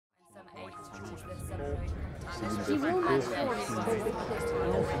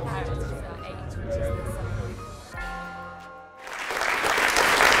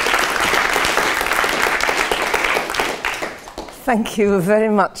Thank you very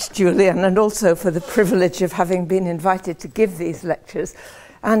much, Julian, and also for the privilege of having been invited to give these lectures,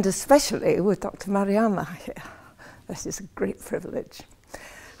 and especially with Dr. Mariama here. This is a great privilege.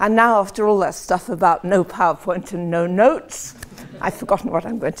 And now, after all that stuff about no PowerPoint and no notes, I've forgotten what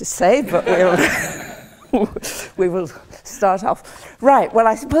I'm going to say, but we will start off. Right, well,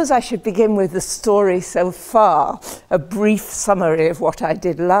 I suppose I should begin with the story so far, a brief summary of what I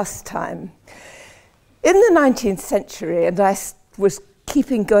did last time. In the 19th century, and I was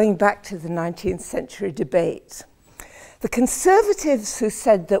going back to the 19th century debate, the conservatives who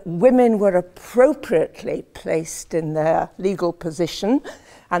said that women were appropriately placed in their legal position,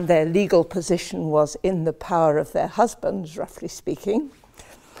 and their legal position was in the power of their husbands, roughly speaking,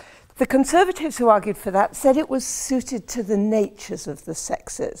 the conservatives who argued for that said it was suited to the natures of the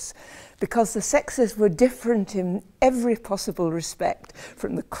sexes, because the sexes were different in every possible respect,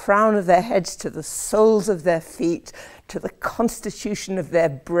 from the crown of their heads to the soles of their feet, to the constitution of their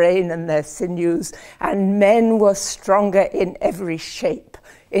brain and their sinews, and men were stronger in every shape,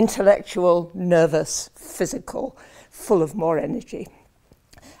 intellectual, nervous, physical, full of more energy.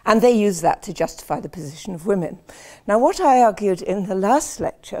 And they used that to justify the position of women. Now, what I argued in the last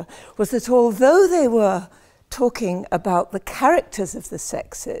lecture was that although they were talking about the characters of the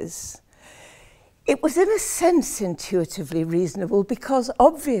sexes, it was in a sense intuitively reasonable, because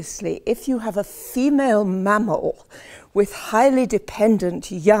obviously if you have a female mammal with highly dependent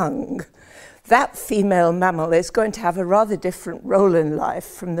young, that female mammal is going to have a rather different role in life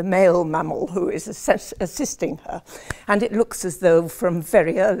from the male mammal who is assisting her. And it looks as though from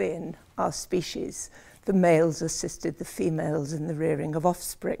very early in our species, the males assisted the females in the rearing of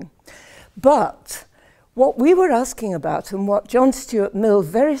offspring. But what we were asking about, and what John Stuart Mill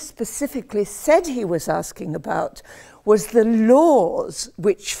very specifically said he was asking about, was the laws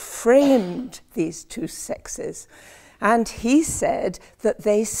which framed these two sexes. And he said that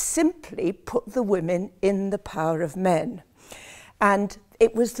they simply put the women in the power of men. And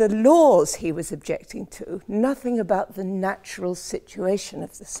it was the laws he was objecting to, nothing about the natural situation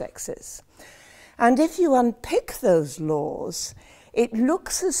of the sexes. And if you unpick those laws, it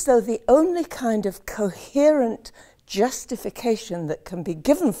looks as though the only kind of coherent justification that can be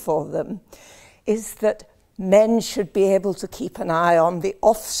given for them is that men should be able to keep an eye on the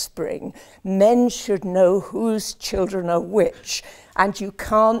offspring. Men should know whose children are which, and you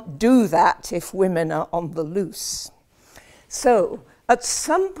can't do that if women are on the loose. So, at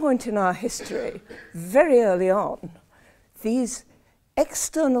some point in our history, very early on, these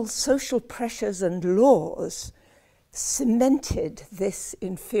external social pressures and laws cemented this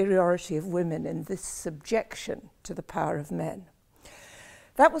inferiority of women and this subjection to the power of men.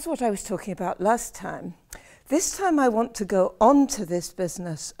 That was what I was talking about last time. This time I want to go on to this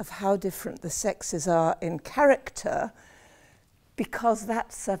business of how different the sexes are in character, because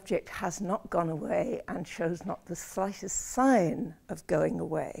that subject has not gone away and shows not the slightest sign of going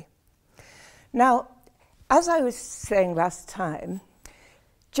away. Now, as I was saying last time,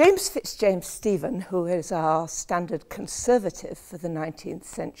 James Fitzjames Stephen, who is our standard conservative for the 19th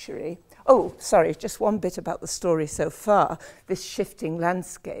century, oh, sorry, just one bit about the story so far, this shifting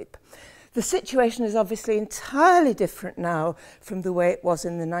landscape. The situation is obviously entirely different now from the way it was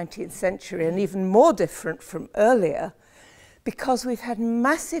in the 19th century, and even more different from earlier, because we've had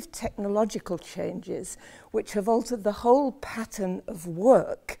massive technological changes which have altered the whole pattern of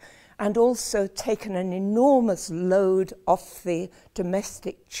work and also taken an enormous load off the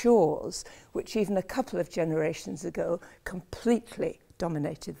domestic chores, which even a couple of generations ago completely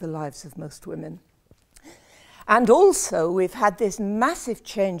dominated the lives of most women. And also, we've had this massive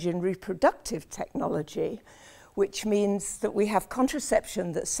change in reproductive technology, which means that we have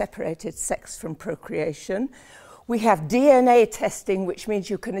contraception that separated sex from procreation. We have DNA testing, which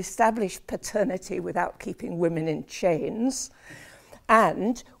means you can establish paternity without keeping women in chains.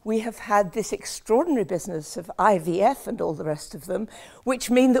 And we have had this extraordinary business of IVF and all the rest of them, which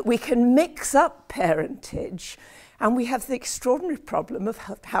mean that we can mix up parentage. And we have the extraordinary problem of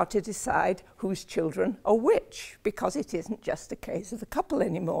how to decide whose children are which, because it isn't just a case of a couple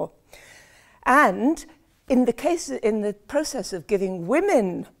anymore. And in the process of giving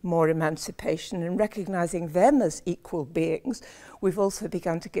women more emancipation and recognizing them as equal beings, we've also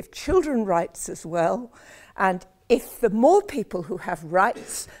begun to give children rights as well. And if the more people who have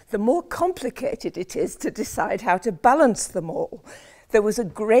rights, the more complicated it is to decide how to balance them all. There was a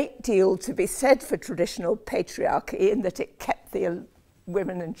great deal to be said for traditional patriarchy in that it kept the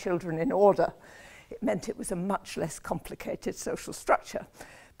women and children in order. It meant it was a much less complicated social structure.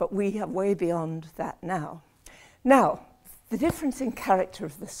 But we are way beyond that now. Now, the difference in character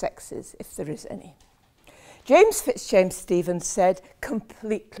of the sexes, if there is any. James Fitzjames Stephen said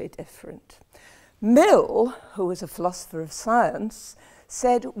completely different. Mill, who was a philosopher of science,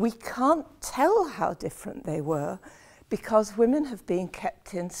 said we can't tell how different they were because women have been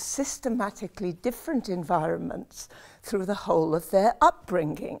kept in systematically different environments through the whole of their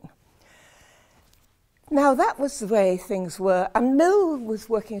upbringing. Now, that was the way things were, and Mill was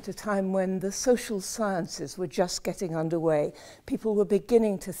working at a time when the social sciences were just getting underway. People were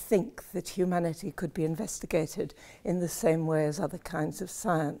beginning to think that humanity could be investigated in the same way as other kinds of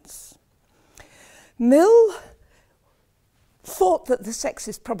science. Mill thought that the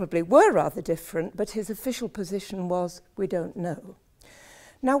sexes probably were rather different, but his official position was, we don't know.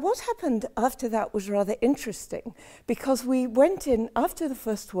 Now, what happened after that was rather interesting, because we went in, after the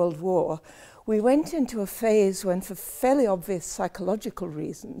First World War, we went into a phase when, for fairly obvious psychological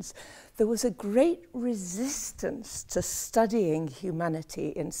reasons, there was a great resistance to studying humanity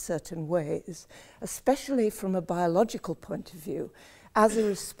in certain ways, especially from a biological point of view, as a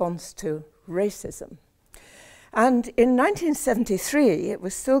response to racism. And in 1973, it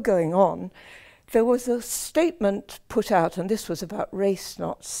was still going on, there was a statement put out, and this was about race,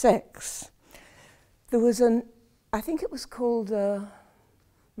 not sex. There was I think it was called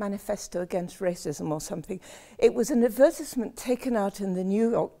Manifesto Against Racism or something. It was an advertisement taken out in the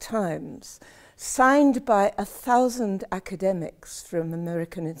New York Times, signed by 1,000 academics from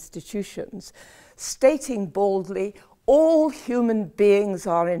American institutions, stating boldly, all human beings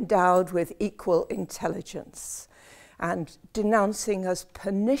are endowed with equal intelligence, and denouncing as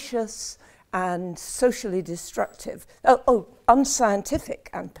pernicious and socially destructive, unscientific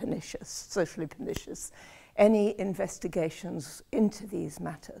and pernicious, socially pernicious, any investigations into these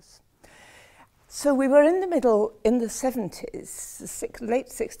matters. So we were in the middle, in the 70s, the late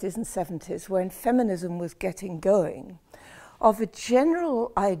 60s and 70s, when feminism was getting going, of a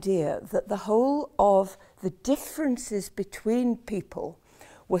general idea that the whole of the differences between people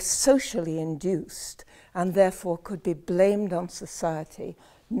were socially induced and therefore could be blamed on society,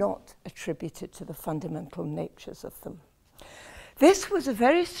 not attributed to the fundamental natures of them. This was a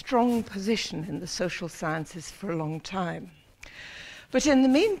very strong position in the social sciences for a long time. But in the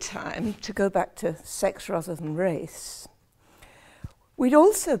meantime, to go back to sex rather than race, we'd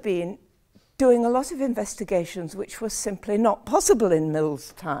also been doing a lot of investigations which were simply not possible in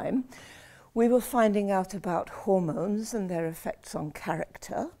Mill's time. We were finding out about hormones and their effects on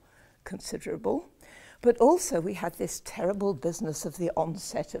character, considerable. But also we had this terrible business of the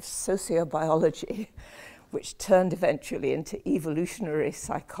onset of sociobiology, which turned eventually into evolutionary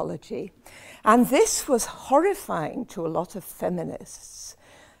psychology. And this was horrifying to a lot of feminists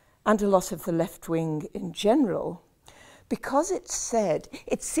and a lot of the left wing in general, because it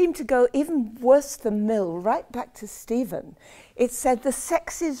seemed to go even worse than Mill, right back to Stephen. It said the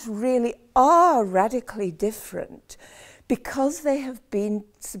sexes really are radically different because they have been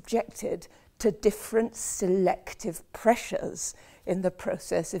subjected to different selective pressures in the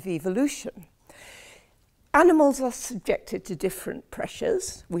process of evolution. Animals are subjected to different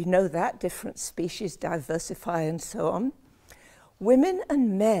pressures. We know that, different species diversify and so on. Women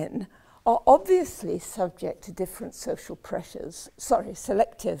and men are obviously subject to different social pressures,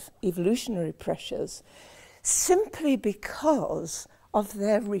 selective evolutionary pressures, simply because of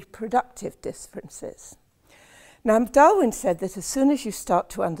their reproductive differences. Now, Darwin said that as soon as you start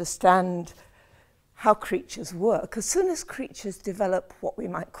to understand how creatures work, as soon as creatures develop what we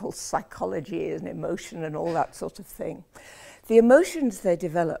might call psychology and emotion and all that sort of thing, the emotions they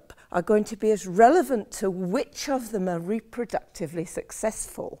develop are going to be as relevant to which of them are reproductively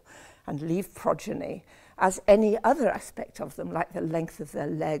successful and leave progeny as any other aspect of them, like the length of their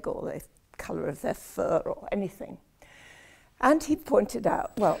leg or the colour of their fur or anything. And he pointed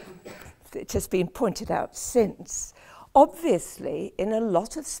out, well, it has been pointed out since, obviously, in a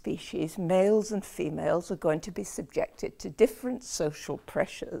lot of species, males and females are going to be subjected to different social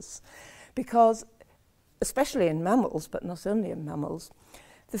pressures because, especially in mammals, but not only in mammals,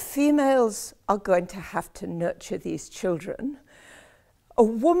 the females are going to have to nurture these children. A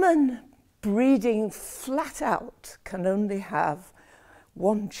woman breeding flat out can only have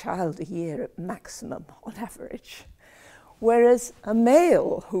one child a year at maximum, on average, whereas a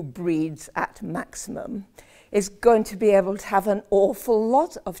male who breeds at maximum is going to be able to have an awful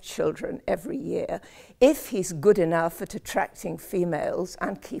lot of children every year if he's good enough at attracting females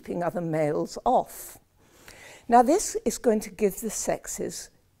and keeping other males off. Now, this is going to give the sexes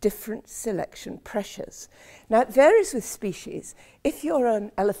different selection pressures. Now, it varies with species. If you're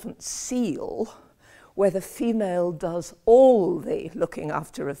an elephant seal, where the female does all the looking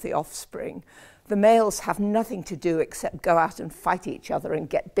after of the offspring. The males have nothing to do except go out and fight each other and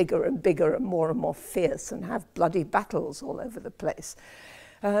get bigger and bigger and more fierce and have bloody battles all over the place.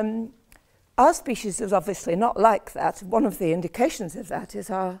 Our species is obviously not like that. One of the indications of that is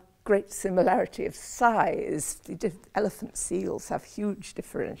our great similarity of size. The elephant seals have huge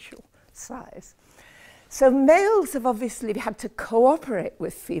differential size. So males have obviously had to cooperate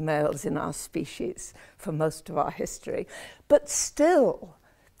with females in our species for most of our history, but still,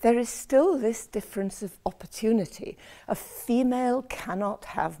 there is still this difference of opportunity. A female cannot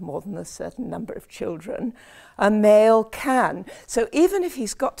have more than a certain number of children. A male can. So even if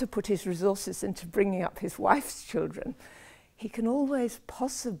he's got to put his resources into bringing up his wife's children, he can always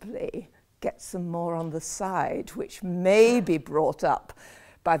possibly get some more on the side, which may be brought up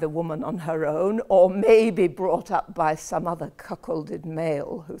by the woman on her own, or may be brought up by some other cuckolded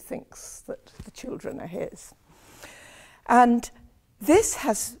male who thinks that the children are his. And this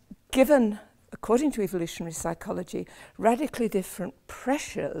has given, according to evolutionary psychology, radically different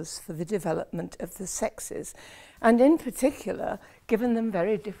pressures for the development of the sexes, and in particular, given them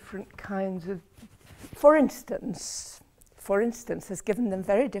very different kinds of, for instance, has given them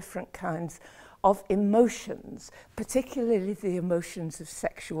very different kinds of emotions, particularly the emotions of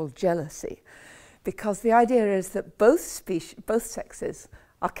sexual jealousy, because the idea is that both sexes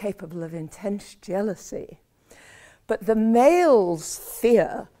are capable of intense jealousy. But the male's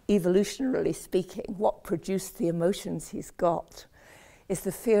fear, evolutionarily speaking, what produced the emotions he's got, is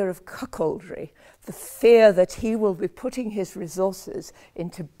the fear of cuckoldry, the fear that he will be putting his resources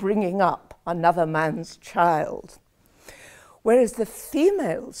into bringing up another man's child. Whereas the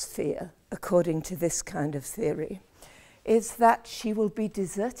female's fear, according to this kind of theory, is that she will be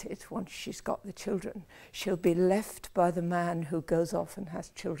deserted once she's got the children. She'll be left by the man who goes off and has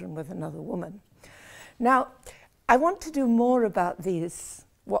children with another woman. Now, I want to do more about these,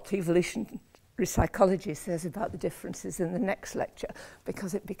 what evolutionary psychology says about the differences in the next lecture,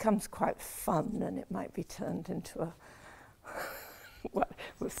 because it becomes quite fun and it might be turned into a, well,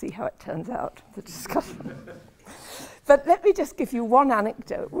 we'll see how it turns out, the discussion. But let me just give you one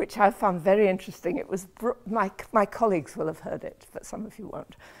anecdote, which I found very interesting. It was, my colleagues will have heard it, but some of you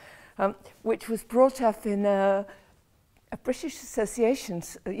won't, which was brought up in a British Association,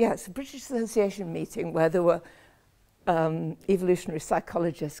 yes, a British Association meeting where there were evolutionary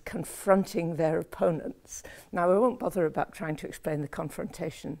psychologists confronting their opponents. Now, I won't bother about trying to explain the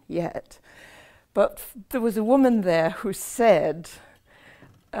confrontation yet, but there was a woman there who said,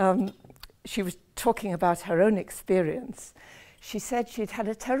 she was talking about her own experience. She said she'd had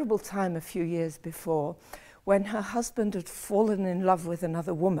a terrible time a few years before when her husband had fallen in love with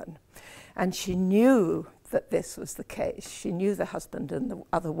another woman, and she knew that this was the case. She knew the husband and the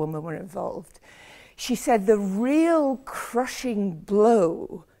other woman were involved. She said the real crushing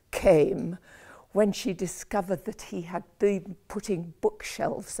blow came when she discovered that he had been putting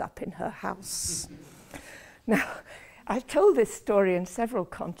bookshelves up in her house. Now, I've told this story in several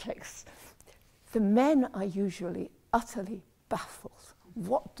contexts. The men are usually utterly baffled.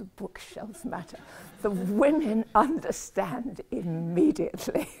 What do bookshelves matter? The women understand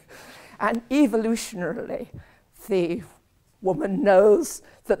immediately. And evolutionarily, the woman knows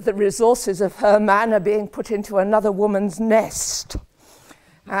that the resources of her man are being put into another woman's nest.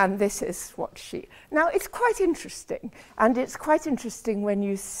 And this is what she... Now, it's quite interesting. And it's quite interesting when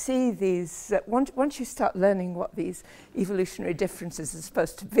you see these... once you start learning what these evolutionary differences are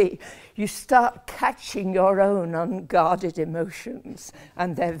supposed to be, you start catching your own unguarded emotions.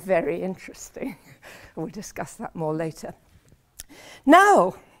 And they're very interesting. We'll discuss that more later.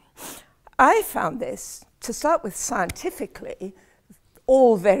 Now, I found this, to start with scientifically,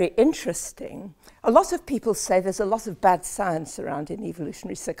 all very interesting. A lot of people say there's a lot of bad science around in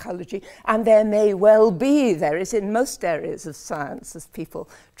evolutionary psychology, and there may well be. There is in most areas of science as people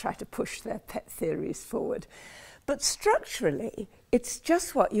try to push their pet theories forward. But structurally, it's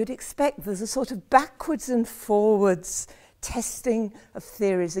just what you'd expect. There's a sort of backwards and forwards testing of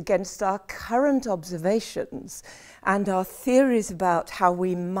theories against our current observations and our theories about how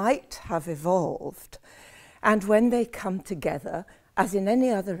we might have evolved. And when they come together, as in any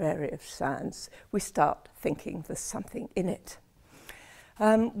other area of science, we start thinking there's something in it.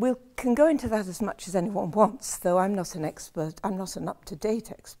 We can go into that as much as anyone wants, though I'm not an expert, I'm not an up-to-date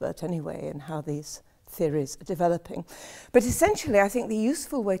expert anyway in how these theories are developing. But essentially, I think the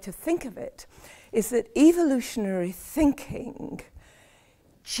useful way to think of it is that evolutionary thinking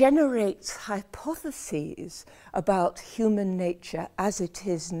generates hypotheses about human nature as it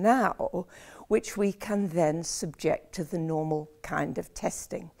is now, which we can then subject to the normal kind of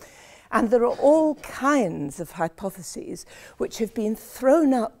testing. And there are all kinds of hypotheses which have been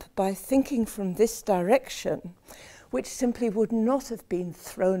thrown up by thinking from this direction, which simply would not have been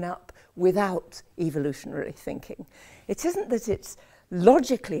thrown up without evolutionary thinking. It isn't that it's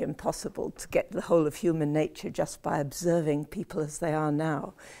logically impossible to get the whole of human nature just by observing people as they are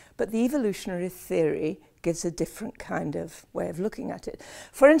now, but the evolutionary theory gives a different kind of way of looking at it.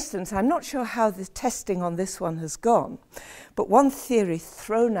 For instance, I'm not sure how the testing on this one has gone, but one theory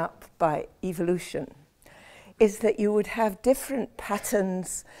thrown up by evolution is that you would have different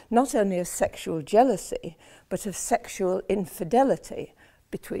patterns, not only of sexual jealousy, but of sexual infidelity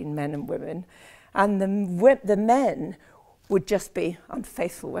between men and women, and the men would just be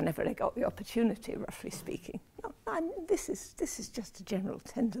unfaithful whenever they got the opportunity, roughly speaking. This is just a general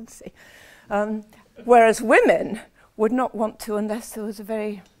tendency. Whereas women would not want to unless there was a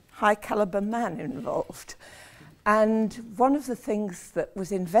very high caliber man involved. And one of the things that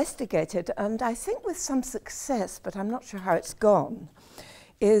was investigated, and I think with some success, but I'm not sure how it's gone,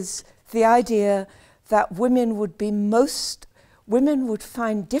 is the idea that women would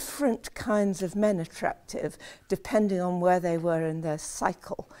find different kinds of men attractive depending on where they were in their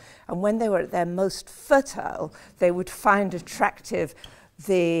cycle. And when they were at their most fertile, they would find attractive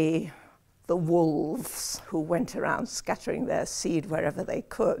the wolves who went around scattering their seed wherever they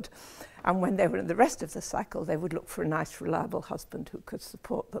could. And when they were in the rest of the cycle, they would look for a nice, reliable husband who could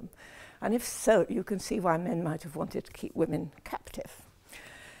support them. And if so, you can see why men might have wanted to keep women captive.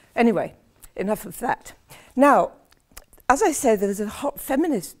 Anyway, enough of that. Now, as I say, there was a hot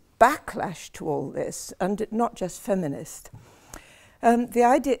feminist backlash to all this, and not just feminist. The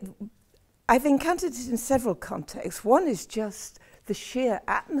idea, I've encountered it in several contexts. One is just the sheer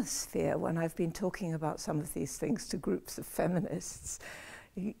atmosphere when I've been talking about some of these things to groups of feminists.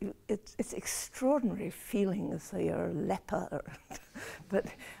 It's extraordinary feeling as though you're a leper. But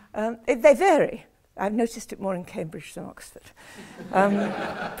they vary. I've noticed it more in Cambridge than Oxford.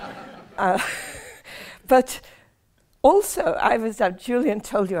 But also, Julian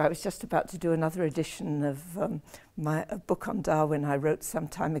told you I was just about to do another edition of a book on Darwin I wrote some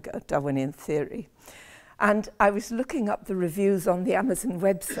time ago, Darwinian Theory. And I was looking up the reviews on the Amazon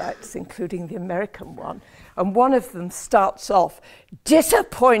websites, including the American one, and one of them starts off,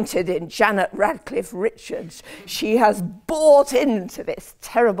 "Disappointed in Janet Radcliffe Richards. She has bought into this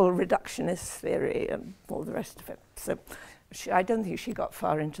terrible reductionist theory," and all the rest of it. So I don't think she got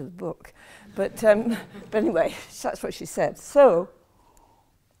far into the book. But anyway, that's what she said. So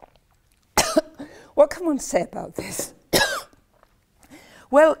what can one say about this?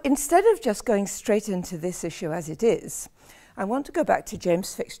 Well, instead of just going straight into this issue as it is, I want to go back to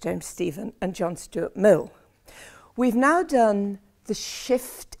James Fitz James Stephen and John Stuart Mill. We've now done the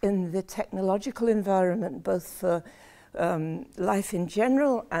shift in the technological environment, both for life in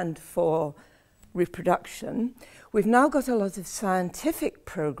general and for reproduction. We've now got a lot of scientific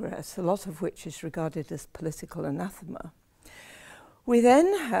progress, a lot of which is regarded as political anathema. We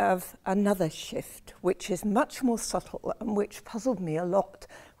then have another shift, which is much more subtle and which puzzled me a lot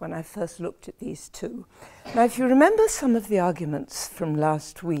when I first looked at these two. Now, if you remember some of the arguments from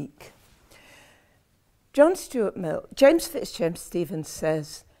last week, James Fitz James Stephen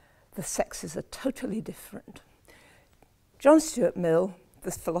says the sexes are totally different. John Stuart Mill,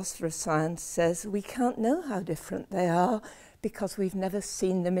 the philosopher of science, says we can't know how different they are because we've never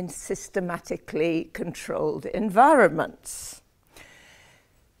seen them in systematically controlled environments.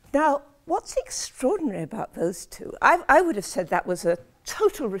 Now, what's extraordinary about those two? I would have said that was a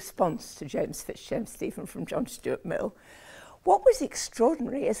total response to James Fitz James Stephen from John Stuart Mill. What was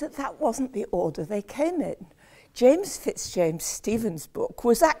extraordinary is that that wasn't the order they came in. James Fitz James Stephen's book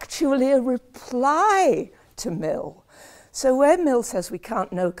was actually a reply to Mill. So where Mill says we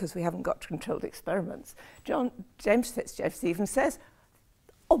can't know because we haven't got controlled experiments, James Fitz James Stephen says,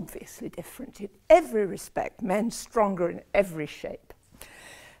 obviously different in every respect, men stronger in every shape.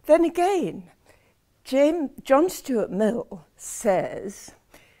 Then again, John Stuart Mill says,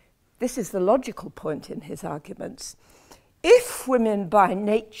 this is the logical point in his arguments, if women by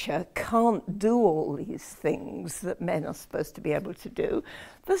nature can't do all these things that men are supposed to be able to do,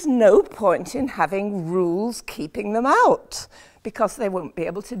 there's no point in having rules keeping them out, because they won't be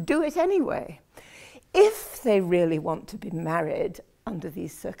able to do it anyway. If they really want to be married under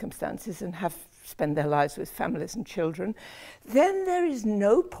these circumstances and spend their lives with families and children, then there is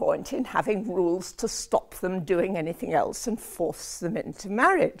no point in having rules to stop them doing anything else and force them into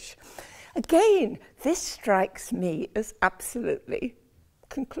marriage. Again, this strikes me as absolutely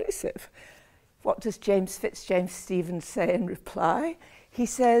conclusive. What does James Fitz James Stephen say in reply? He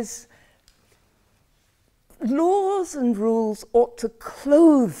says, laws and rules ought to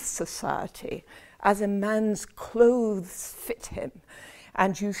clothe society as a man's clothes fit him.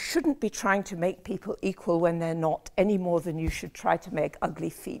 And you shouldn't be trying to make people equal when they're not, any more than you should try to make ugly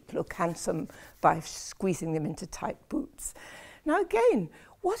feet look handsome by squeezing them into tight boots. Now again,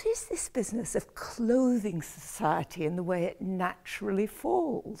 what is this business of clothing society in the way it naturally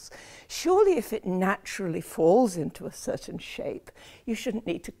falls? Surely if it naturally falls into a certain shape, you shouldn't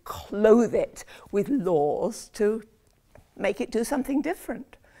need to clothe it with laws to make it do something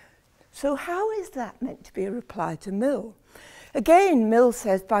different. So how is that meant to be a reply to Mill? Again, Mill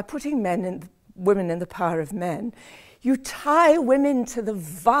says, by putting women in the power of men, you tie women to the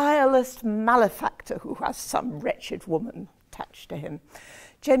vilest malefactor who has some wretched woman attached to him.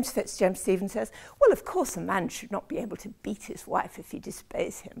 James Stephen says, well, of course a man should not be able to beat his wife if he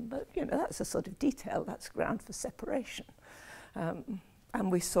disobeys him, but, you know, that's a sort of detail, that's ground for separation.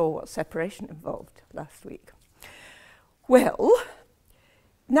 And we saw what separation involved last week. Well,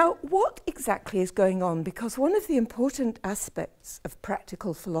 now what exactly is going on? Because one of the important aspects of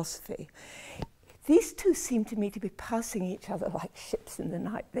practical philosophy, these two seem to me to be passing each other like ships in the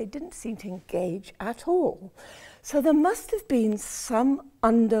night. They didn't seem to engage at all. So there must have been some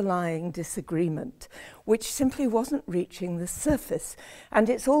underlying disagreement which simply wasn't reaching the surface. And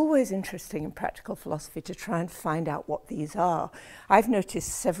it's always interesting in practical philosophy to try and find out what these are. I've noticed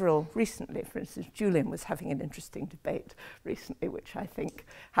several recently. For instance, Julian was having an interesting debate recently, which I think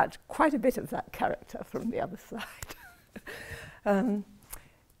had quite a bit of that character from the other side.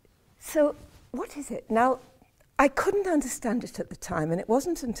 So what is it? Now, I couldn't understand it at the time, and it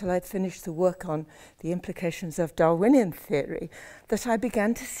wasn't until I'd finished the work on the implications of Darwinian theory that I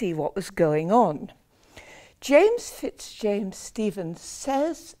began to see what was going on. James Stephen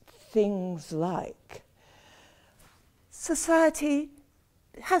says things like, society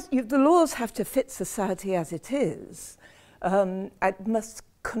has, the laws have to fit society as it is. It must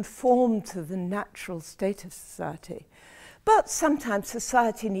conform to the natural state of society. But sometimes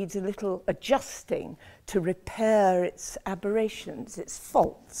society needs a little adjusting to repair its aberrations, its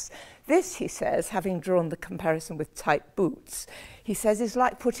faults. This, he says, having drawn the comparison with tight boots, he says is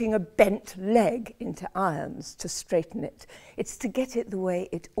like putting a bent leg into irons to straighten it. It's to get it the way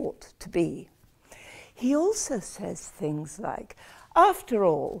it ought to be. He also says things like, after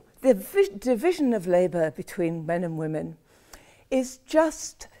all, the division of labour between men and women is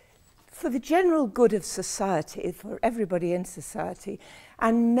just for the general good of society, for everybody in society,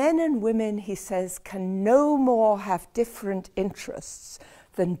 and men and women, he says, can no more have different interests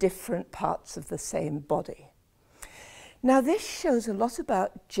than different parts of the same body. Now this shows a lot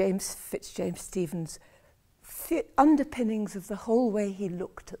about James Stephen's underpinnings of the whole way he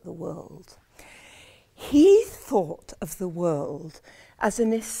looked at the world. He thought of the world as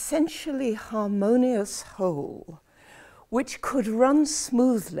an essentially harmonious whole, which could run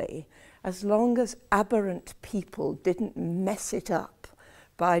smoothly as long as aberrant people didn't mess it up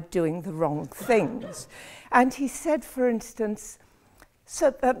by doing the wrong things. And he said, for instance,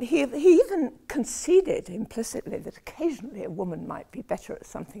 he even conceded implicitly that occasionally a woman might be better at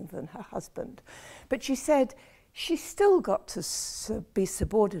something than her husband. But she said she still got to be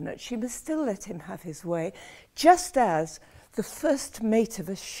subordinate. She must still let him have his way, just as the first mate of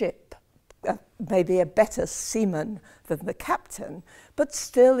a ship may be a better seaman than the captain, but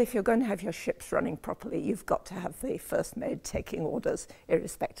still, if you're going to have your ships running properly, you've got to have the first mate taking orders,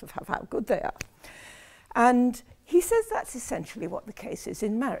 irrespective of how good they are. And he says that's essentially what the case is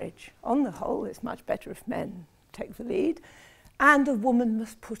in marriage. On the whole, it's much better if men take the lead, and a woman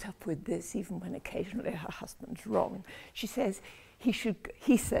must put up with this even when occasionally her husband's wrong. She says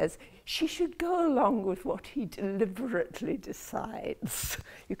he says she should go along with what he deliberately decides.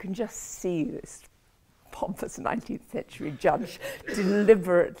 You can just see this pompous 19th century judge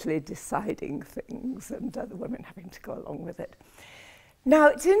deliberately deciding things and other women having to go along with it. Now,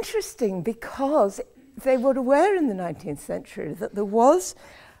 it's interesting because they were aware in the 19th century that there was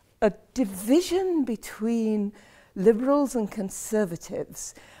a division between liberals and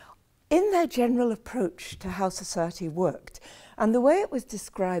conservatives in their general approach to how society worked. And the way it was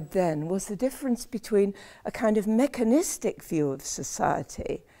described then was the difference between a kind of mechanistic view of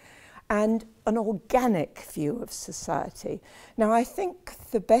society and an organic view of society. Now, I think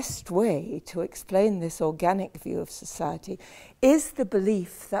the best way to explain this organic view of society is the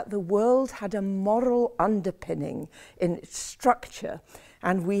belief that the world had a moral underpinning in its structure,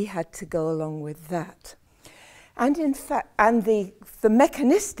 and we had to go along with that. And in fact, the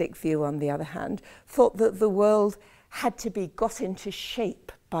mechanistic view, on the other hand, thought that the world had to be got into shape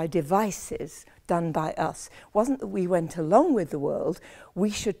by devices done by us. It wasn't that we went along with the world. We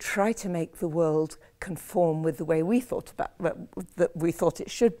should try to make the world conform with the way we thought that we thought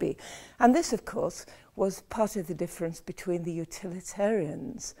it should be. And this, of course, was part of the difference between the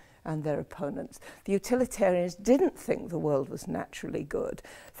utilitarians and their opponents. The utilitarians didn't think the world was naturally good.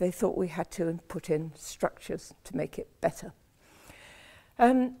 They thought we had to put in structures to make it better.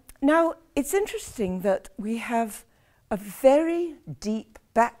 Now, it's interesting that we have a very deep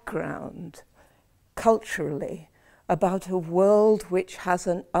background culturally about a world which has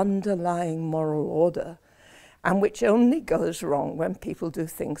an underlying moral order and which only goes wrong when people do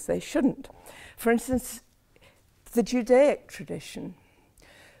things they shouldn't. For instance, the Judaic tradition.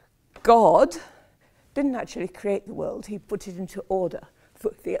 God didn't actually create the world, he put it into order.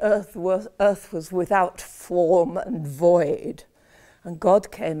 The earth was without form and void. And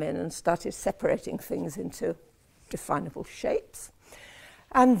God came in and started separating things into definable shapes.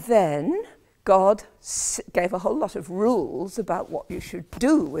 And then God gave a whole lot of rules about what you should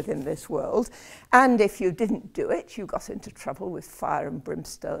do within this world. And if you didn't do it, you got into trouble with fire and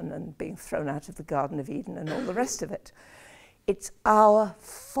brimstone and being thrown out of the Garden of Eden and all the rest of it. It's our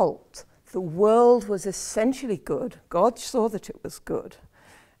fault. The world was essentially good. God saw that it was good.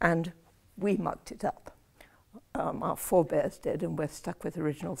 And we mucked it up. Our forebears did, and we're stuck with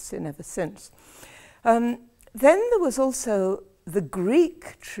original sin ever since. Then there was also the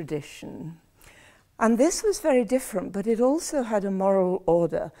Greek tradition, and this was very different, but it also had a moral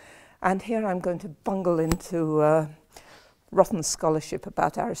order. And here I'm going to bungle into rotten scholarship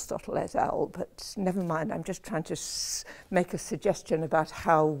about Aristotle et al., but never mind, I'm just trying to make a suggestion about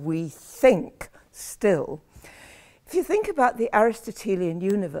how we think still. If you think about the Aristotelian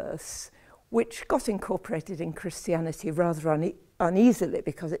universe, which got incorporated in Christianity rather uneasily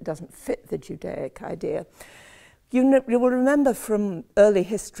because it doesn't fit the Judaic idea. You will remember from early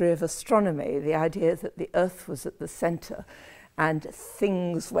history of astronomy the idea that the Earth was at the centre and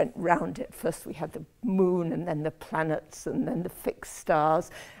things went round it. First we had the moon and then the planets and then the fixed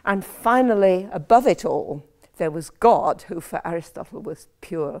stars, and finally above it all there was God, who for Aristotle was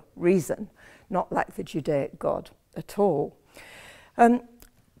pure reason, not like the Judaic God at all.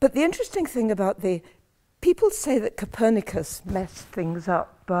 But the interesting thing about people say that Copernicus messed things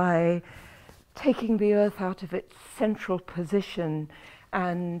up by taking the Earth out of its central position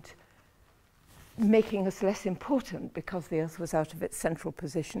and making us less important because the Earth was out of its central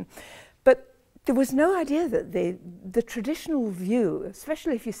position. But there was no idea that the traditional view,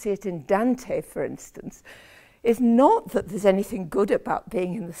 especially if you see it in Dante, for instance, is not that there's anything good about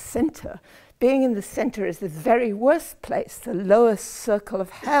being in the center. Being in the center is the very worst place, the lowest circle of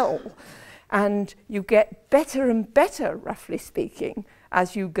hell. And you get better and better, roughly speaking,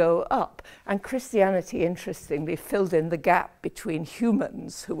 as you go up. And Christianity, interestingly, filled in the gap between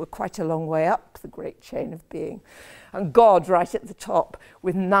humans, who were quite a long way up the great chain of being, and God right at the top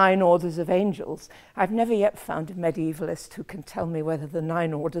with 9 orders of angels. I've never yet found a medievalist who can tell me whether the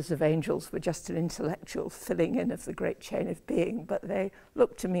 9 orders of angels were just an intellectual filling in of the great chain of being, but they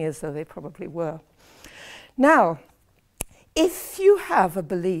look to me as though they probably were. Now, if you have a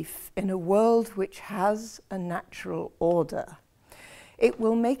belief in a world which has a natural order, it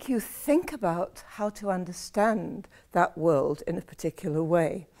will make you think about how to understand that world in a particular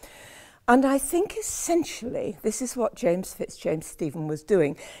way. And I think essentially this is what James Fitzjames Stephen was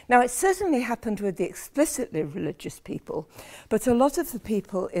doing. Now, it certainly happened with the explicitly religious people, but a lot of the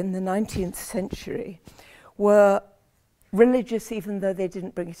people in the 19th century were religious even though they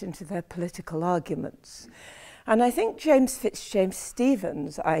didn't bring it into their political arguments. And I think James Fitzjames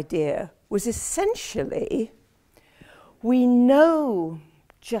Stephen's idea was essentially, we know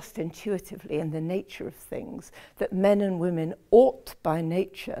just intuitively in the nature of things that men and women ought by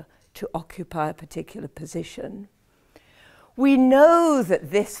nature to occupy a particular position. We know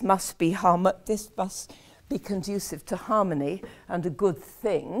that this must be conducive to harmony and a good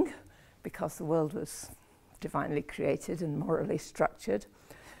thing, because the world was divinely created and morally structured.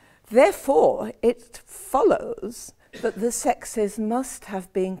 Therefore, it follows that the sexes must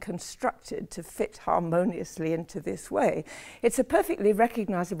have been constructed to fit harmoniously into this way. It's a perfectly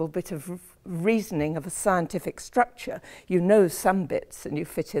recognizable bit of reasoning of a scientific structure. You know some bits and you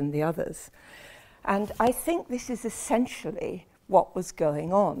fit in the others. And I think this is essentially what was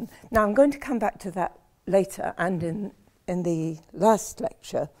going on. Now, I'm going to come back to that later and in the last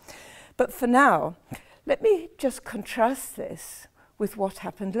lecture. But for now, let me just contrast this with what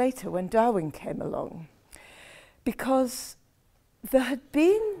happened later when Darwin came along. Because there had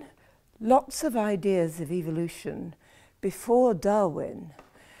been lots of ideas of evolution before Darwin.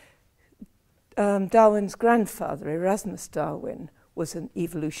 Darwin's grandfather, Erasmus Darwin, was an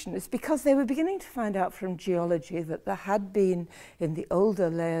evolutionist, because they were beginning to find out from geology that there had been, in the older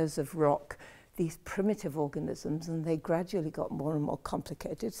layers of rock, these primitive organisms, and they gradually got more and more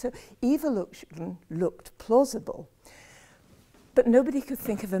complicated. So evolution looked plausible. But nobody could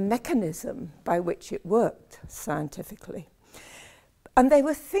think of a mechanism by which it worked scientifically. And they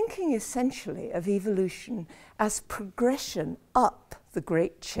were thinking essentially of evolution as progression up the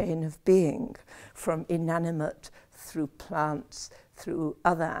great chain of being, from inanimate through plants, through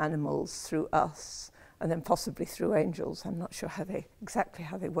other animals, through us, and then possibly through angels. I'm not sure exactly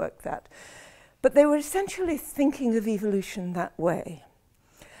how they worked that. But they were essentially thinking of evolution that way.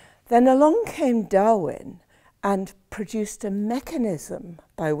 Then along came Darwin and produced a mechanism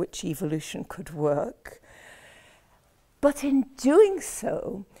by which evolution could work. But in doing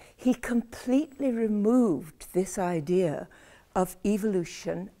so, he completely removed this idea of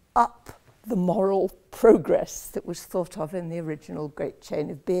evolution up the moral progress that was thought of in the original great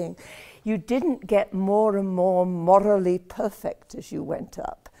chain of being. You didn't get more and more morally perfect as you went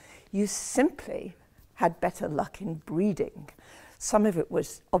up. You simply had better luck in breeding. Some of it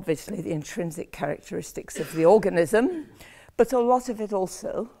was obviously the intrinsic characteristics of the organism, but a lot of it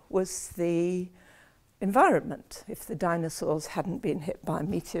also was the environment. If the dinosaurs hadn't been hit by a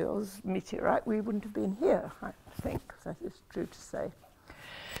meteorite, we wouldn't have been here, I think. That is true to say.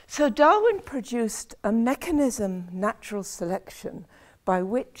 So Darwin produced a mechanism, natural selection, by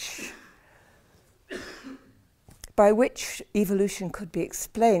which evolution could be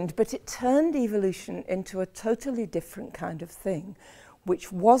explained, but it turned evolution into a totally different kind of thing,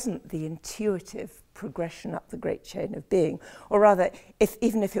 which wasn't the intuitive progression up the great chain of being. Or rather,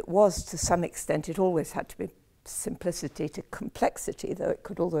 even if it was to some extent, it always had to be simplicity to complexity, though it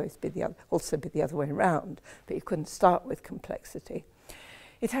could always be also be the other way around, but you couldn't start with complexity.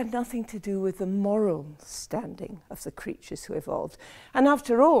 It had nothing to do with the moral standing of the creatures who evolved. And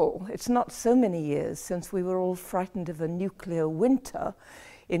after all, it's not so many years since we were all frightened of a nuclear winter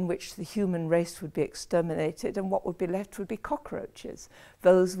in which the human race would be exterminated and what would be left would be cockroaches.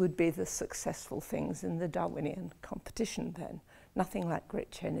 Those would be the successful things in the Darwinian competition then. Nothing like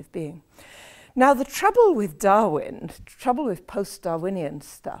great chain of being. Now, the trouble with Darwin, the trouble with post-Darwinian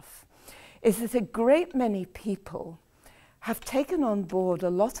stuff, is that a great many people have taken on board a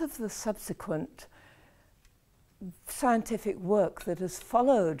lot of the subsequent scientific work that has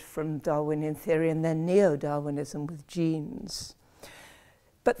followed from Darwinian theory and then neo-Darwinism with genes.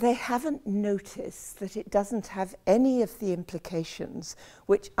 But they haven't noticed that it doesn't have any of the implications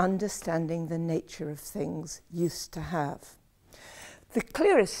which understanding the nature of things used to have. The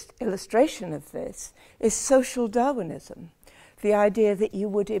clearest illustration of this is social Darwinism, the idea that you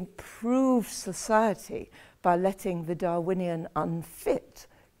would improve society by letting the Darwinian unfit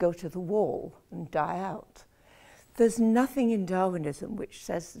go to the wall and die out. There's nothing in Darwinism which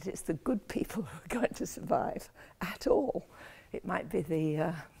says that it's the good people who are going to survive at all. It might be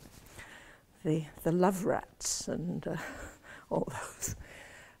the love rats and all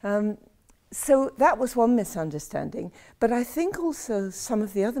those. So that was one misunderstanding. But I think also some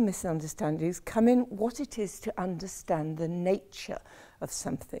of the other misunderstandings come in what it is to understand the nature of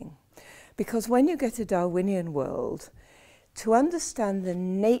something. Because when you get a Darwinian world, to understand the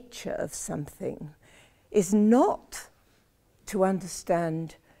nature of something is not to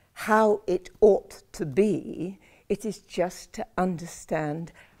understand how it ought to be, it is just to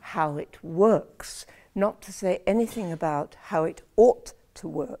understand how it works, not to say anything about how it ought to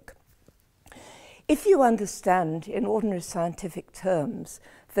work. If you understand, in ordinary scientific terms,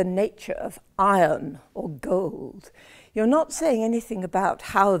 the nature of iron or gold, you're not saying anything about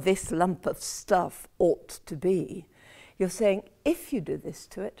how this lump of stuff ought to be. You're saying, if you do this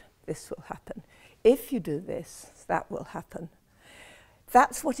to it, this will happen. If you do this, that will happen.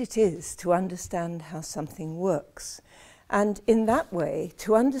 That's what it is to understand how something works. And in that way,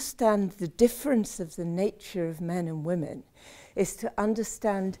 to understand the difference of the nature of men and women is to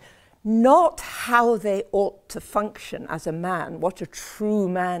understand not how they ought to function as a man, what a true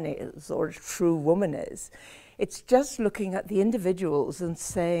man is or a true woman is. It's just looking at the individuals and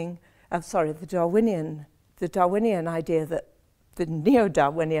saying, the Darwinian idea that, the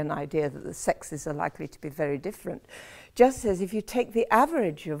neo-Darwinian idea that the sexes are likely to be very different, just says if you take the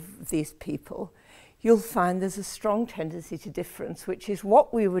average of these people, you'll find there's a strong tendency to difference, which is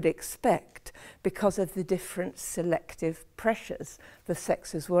what we would expect because of the different selective pressures the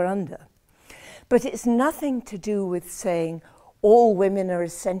sexes were under. But it's nothing to do with saying all women are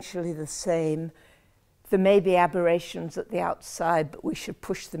essentially the same. There may be aberrations at the outside, but we should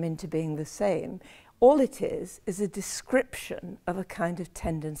push them into being the same. all it is a description of a kind of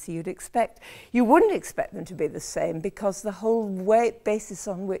tendency you'd expect. You wouldn't expect them to be the same because the whole basis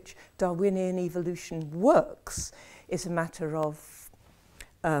on which Darwinian evolution works is a matter of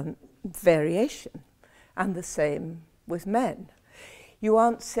variation, and the same with men. You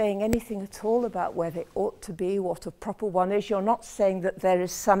aren't saying anything at all about where they ought to be, what a proper one is. You're not saying that there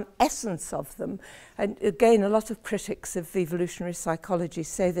is some essence of them. And again, a lot of critics of evolutionary psychology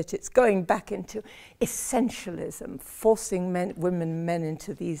say that it's going back into essentialism, forcing women, men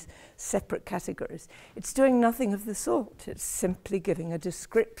into these separate categories. It's doing nothing of the sort. It's simply giving a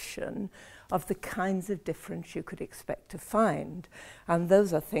description of the kinds of difference you could expect to find. And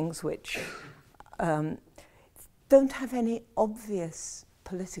those are things which don't have any obvious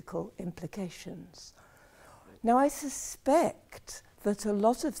political implications. Now, I suspect that a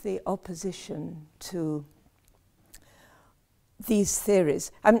lot of the opposition to these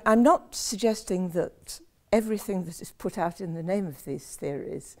theories, I'm not suggesting that everything that is put out in the name of these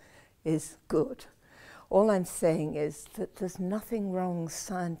theories is good. All I'm saying is that there's nothing wrong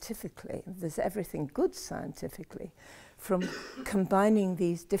scientifically, there's everything good scientifically, from combining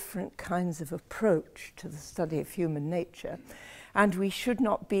these different kinds of approach to the study of human nature. And we should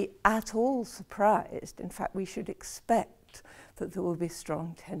not be at all surprised. In fact, we should expect that there will be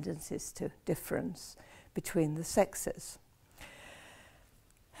strong tendencies to difference between the sexes.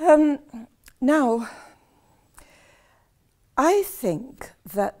 Now, I think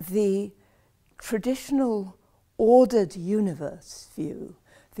that the traditional ordered universe view,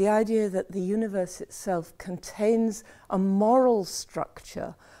 the idea that the universe itself contains a moral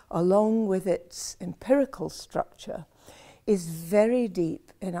structure along with its empirical structure, is very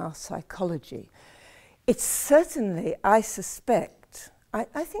deep in our psychology. It's certainly, I suspect, I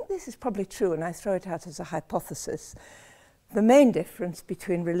think this is probably true, and I throw it out as a hypothesis, the main difference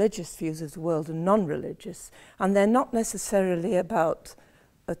between religious views of the world and non-religious, and they're not necessarily about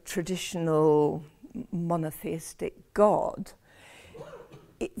a traditional monotheistic God.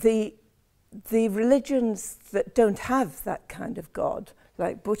 The religions that don't have that kind of God,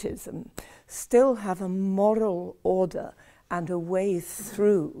 like Buddhism, still have a moral order and a way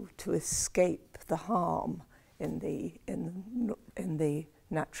through to escape the harm in the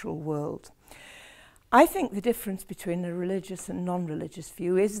natural world. I think the difference between a religious and non-religious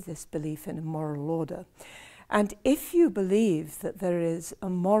view is this belief in a moral order. And if you believe that there is a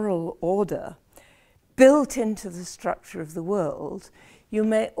moral order built into the structure of the world, you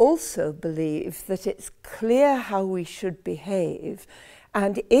may also believe that it's clear how we should behave,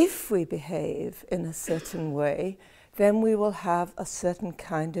 and if we behave in a certain way, then we will have a certain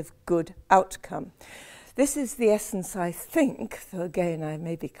kind of good outcome. This is the essence, I think, though again I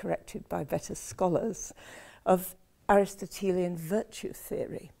may be corrected by better scholars, of Aristotelian virtue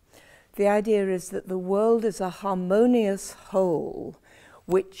theory. The idea is that the world is a harmonious whole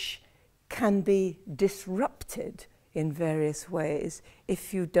which can be disrupted in various ways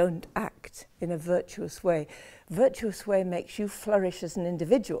if you don't act in a virtuous way. Virtuous way makes you flourish as an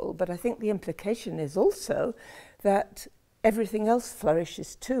individual, but I think the implication is also that everything else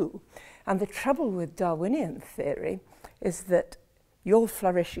flourishes too. And the trouble with Darwinian theory is that your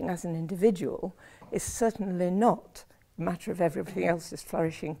flourishing as an individual is certainly not a matter of everything else is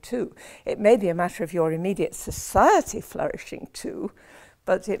flourishing too. It may be a matter of your immediate society flourishing too,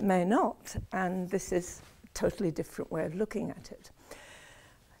 but it may not. And this is totally different way of looking at it.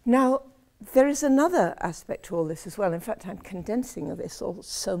 Now, there is another aspect to all this as well. In fact, I'm condensing this all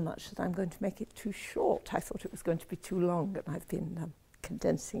so much that I'm going to make it too short. I thought it was going to be too long, and I've been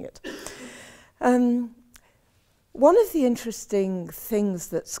condensing it. One of the interesting things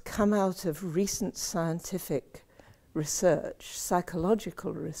that's come out of recent scientific research,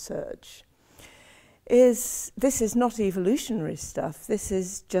 psychological research, is this is not evolutionary stuff. This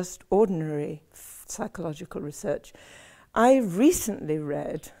is just ordinary psychological research. I recently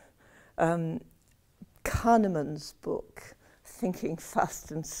read Kahneman's book, Thinking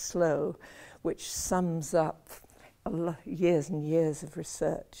Fast and Slow, which sums up years and years of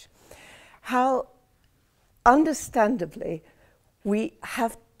research. How, understandably, we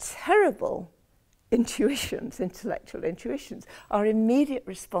have terrible intuitions, intellectual intuitions. Our immediate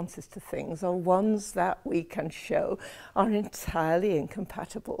responses to things are ones that we can show are entirely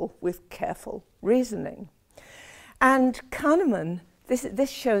incompatible with careful reasoning. And Kahneman, this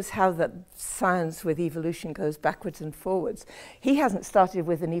shows how that science with evolution goes backwards and forwards. He hasn't started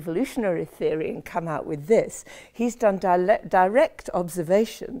with an evolutionary theory and come out with this. He's done direct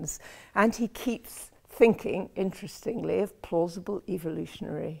observations, and he keeps thinking, interestingly, of plausible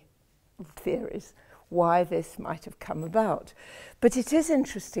evolutionary theories, why this might have come about. But it is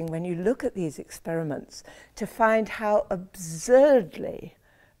interesting when you look at these experiments to find how absurdly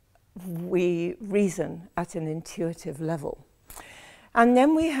we reason at an intuitive level. And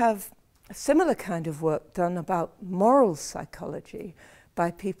then we have a similar kind of work done about moral psychology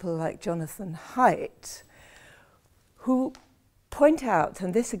by people like Jonathan Haidt, who point out,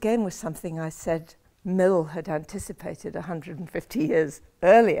 and this again was something I said Mill had anticipated 150 years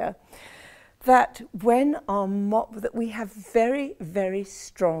earlier, that when that we have very, very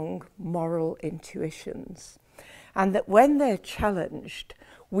strong moral intuitions, and that when they're challenged,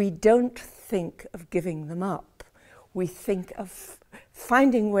 we don't think of giving them up. We think of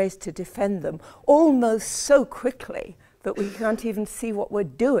finding ways to defend them almost so quickly that we can't even see what we're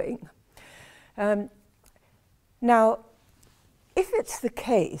doing. Now, if it's the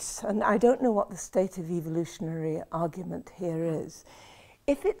case, and I don't know what the state of evolutionary argument here is,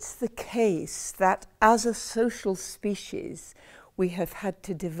 if it's the case that as a social species we have had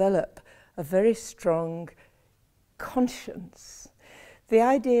to develop a very strong conscience, the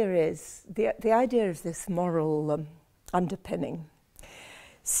idea is, the idea of this moral underpinning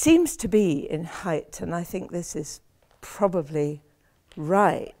seems to be in Haidt, and I think this is probably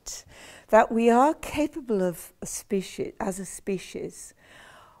right, that we are capable of as a species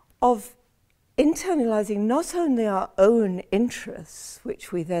of internalizing not only our own interests,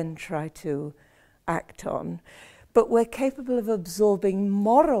 which we then try to act on, but we're capable of absorbing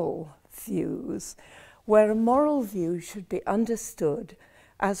moral views, where a moral view should be understood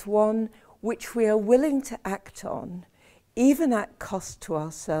as one which we are willing to act on, even at cost to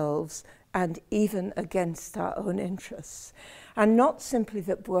ourselves and even against our own interests. And not simply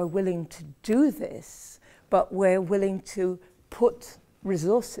that we're willing to do this, but we're willing to put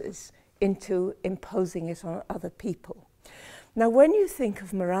resources into imposing it on other people. Now, when you think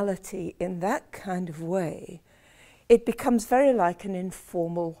of morality in that kind of way, it becomes very like an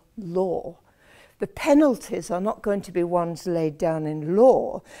informal law. The penalties are not going to be ones laid down in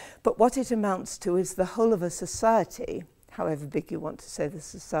law, but what it amounts to is the whole of a society, however big you want to say the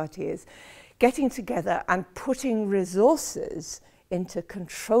society is, getting together and putting resources into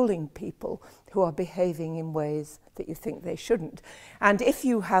controlling people who are behaving in ways that you think they shouldn't. And if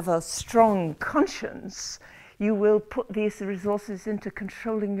you have a strong conscience, you will put these resources into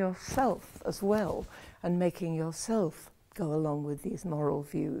controlling yourself as well and making yourself go along with these moral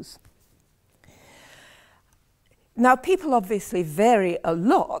views. Now, people obviously vary a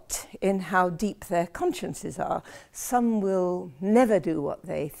lot in how deep their consciences are. Some will never do what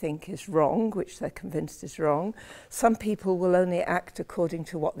they think is wrong, which they're convinced is wrong. Some people will only act according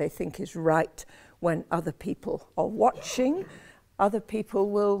to what they think is right when other people are watching. Other people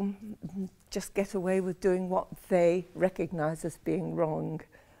will just get away with doing what they recognize as being wrong,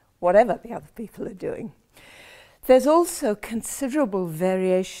 whatever the other people are doing. There's also considerable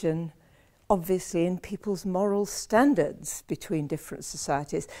variation, obviously, in people's moral standards between different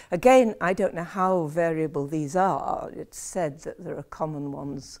societies. Again, I don't know how variable these are. It's said that there are common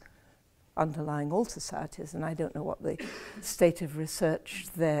ones underlying all societies, and I don't know what the state of research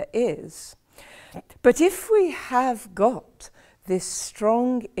there is. But if we have got this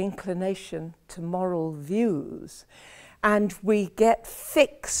strong inclination to moral views, and we get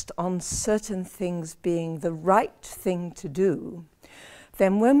fixed on certain things being the right thing to do,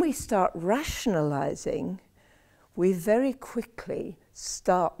 then when we start rationalizing, we very quickly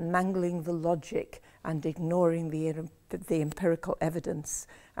start mangling the logic and ignoring the empirical evidence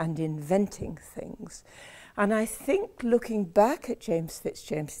and inventing things. And I think looking back at James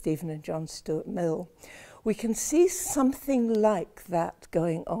Fitzjames Stephen and John Stuart Mill, we can see something like that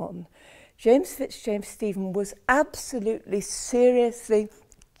going on. James Fitzjames Stephen was absolutely, seriously,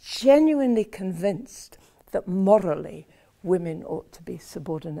 genuinely convinced that morally women ought to be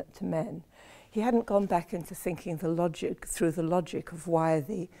subordinate to men. He hadn't gone back into thinking through the logic of why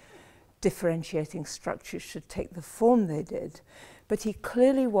the differentiating structures should take the form they did, but he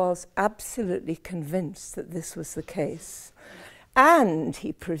clearly was absolutely convinced that this was the case. And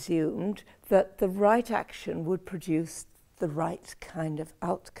he presumed that the right action would produce the right kind of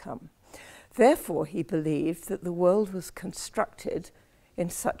outcome. Therefore, he believed that the world was constructed in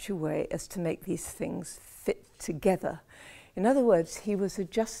such a way as to make these things fit together. In other words, he was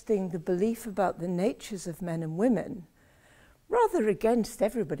adjusting the belief about the natures of men and women rather against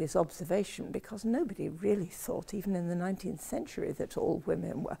everybody's observation, because nobody really thought, even in the 19th century, that all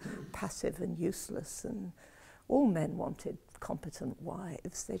women were passive and useless, and all men wanted competent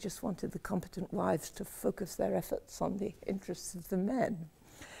wives. They just wanted the competent wives to focus their efforts on the interests of the men.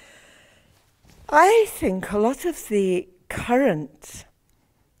 I think a lot of the current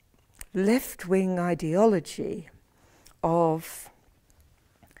left-wing ideology of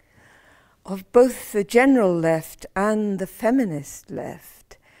both the general left and the feminist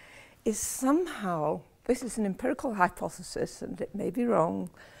left is somehow, this is an empirical hypothesis and it may be wrong,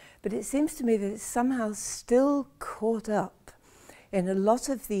 but it seems to me that it's somehow still caught up in a lot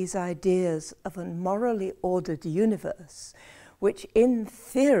of these ideas of a morally ordered universe, which in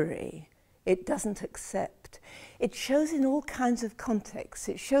theory it doesn't accept. It shows in all kinds of contexts.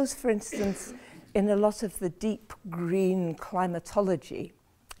 It shows, for instance, in a lot of the deep green climatology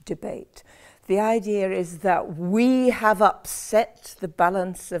debate. The idea is that we have upset the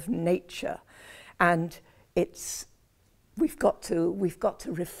balance of nature, and we've got to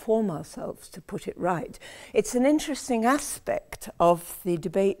reform ourselves to put it right. It's an interesting aspect of the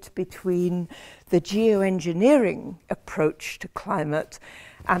debate between the geoengineering approach to climate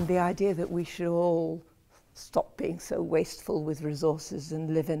and the idea that we should all stop being so wasteful with resources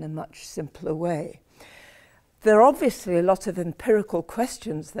and live in a much simpler way. There are obviously a lot of empirical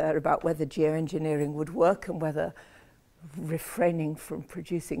questions there about whether geoengineering would work and whether refraining from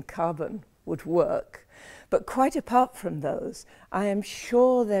producing carbon would work. But quite apart from those, I am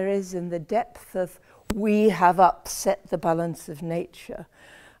sure there is in the depth of we have upset the balance of nature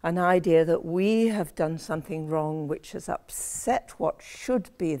an idea that we have done something wrong which has upset what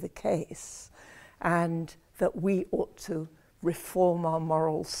should be the case, and that we ought to reform our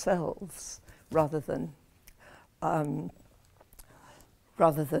moral selves rather than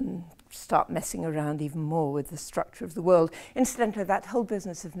start messing around even more with the structure of the world. Incidentally, that whole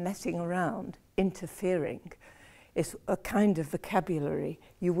business of messing around, interfering, is a kind of vocabulary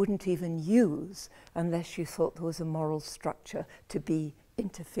you wouldn't even use unless you thought there was a moral structure to be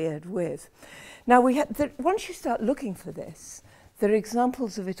interfered with. Now, once you start looking for this, there are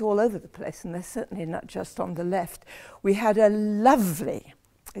examples of it all over the place, and they're certainly not just on the left. We had a lovely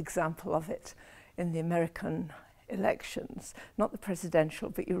example of it in the American elections, not the presidential,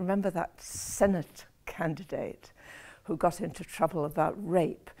 but you remember that Senate candidate who got into trouble about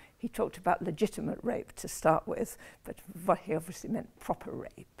rape. He talked about legitimate rape to start with, but what he obviously meant proper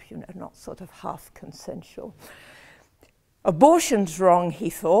rape, you know, not sort of half consensual. Abortion's wrong, he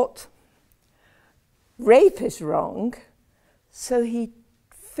thought. Rape is wrong. So he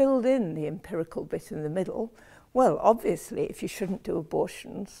filled in the empirical bit in the middle. Well, obviously, if you shouldn't do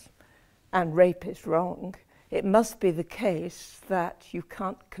abortions and rape is wrong, it must be the case that you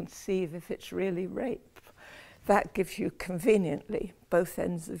can't conceive if it's really rape. That gives you conveniently both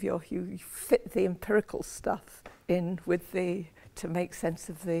ends of you fit the empirical stuff in with to make sense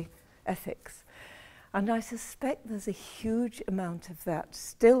of the ethics. And I suspect there's a huge amount of that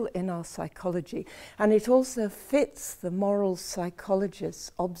still in our psychology. And it also fits the moral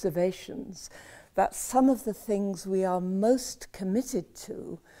psychologist's observations that some of the things we are most committed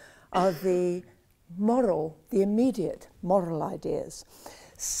to are the immediate moral ideas.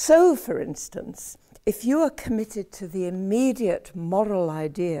 So, for instance, if you are committed to the immediate moral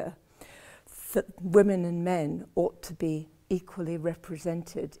idea that women and men ought to be equally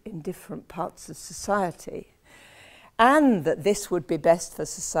represented in different parts of society, and that this would be best for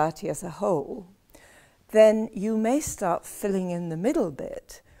society as a whole, then you may start filling in the middle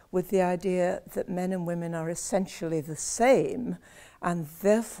bit with the idea that men and women are essentially the same, and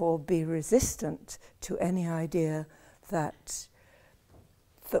therefore be resistant to any idea that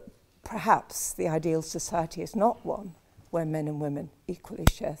perhaps the ideal society is not one where men and women equally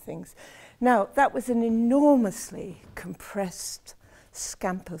share things. Now, that was an enormously compressed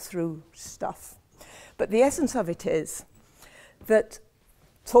scamper through stuff. But the essence of it is that,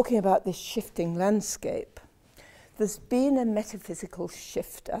 talking about this shifting landscape, there's been a metaphysical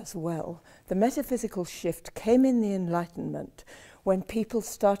shift as well. The metaphysical shift came in the Enlightenment when people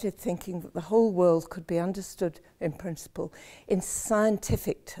started thinking that the whole world could be understood in principle in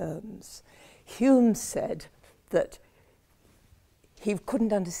scientific terms. Hume said that he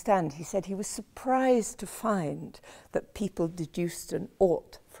couldn't understand. He said he was surprised to find that people deduced an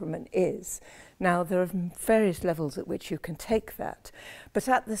ought from an is. Now, there are various levels at which you can take that, but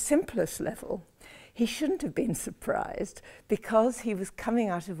at the simplest level, he shouldn't have been surprised because he was coming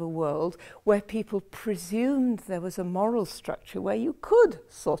out of a world where people presumed there was a moral structure where you could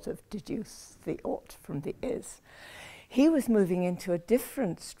sort of deduce the ought from the is. He was moving into a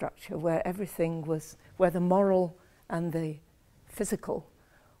different structure where where the moral and the physical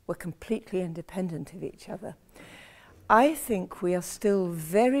were completely independent of each other. I think we are still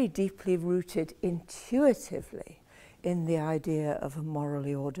very deeply rooted intuitively in the idea of a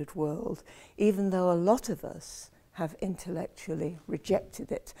morally ordered world, even though a lot of us have intellectually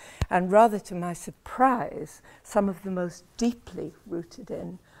rejected it. And rather to my surprise, some of the most deeply rooted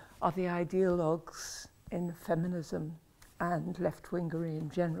in are the ideologues in feminism and left-wingery in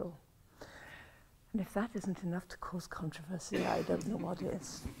general. And if that isn't enough to cause controversy, I don't know what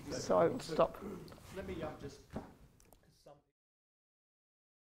is. So I will stop. Let me just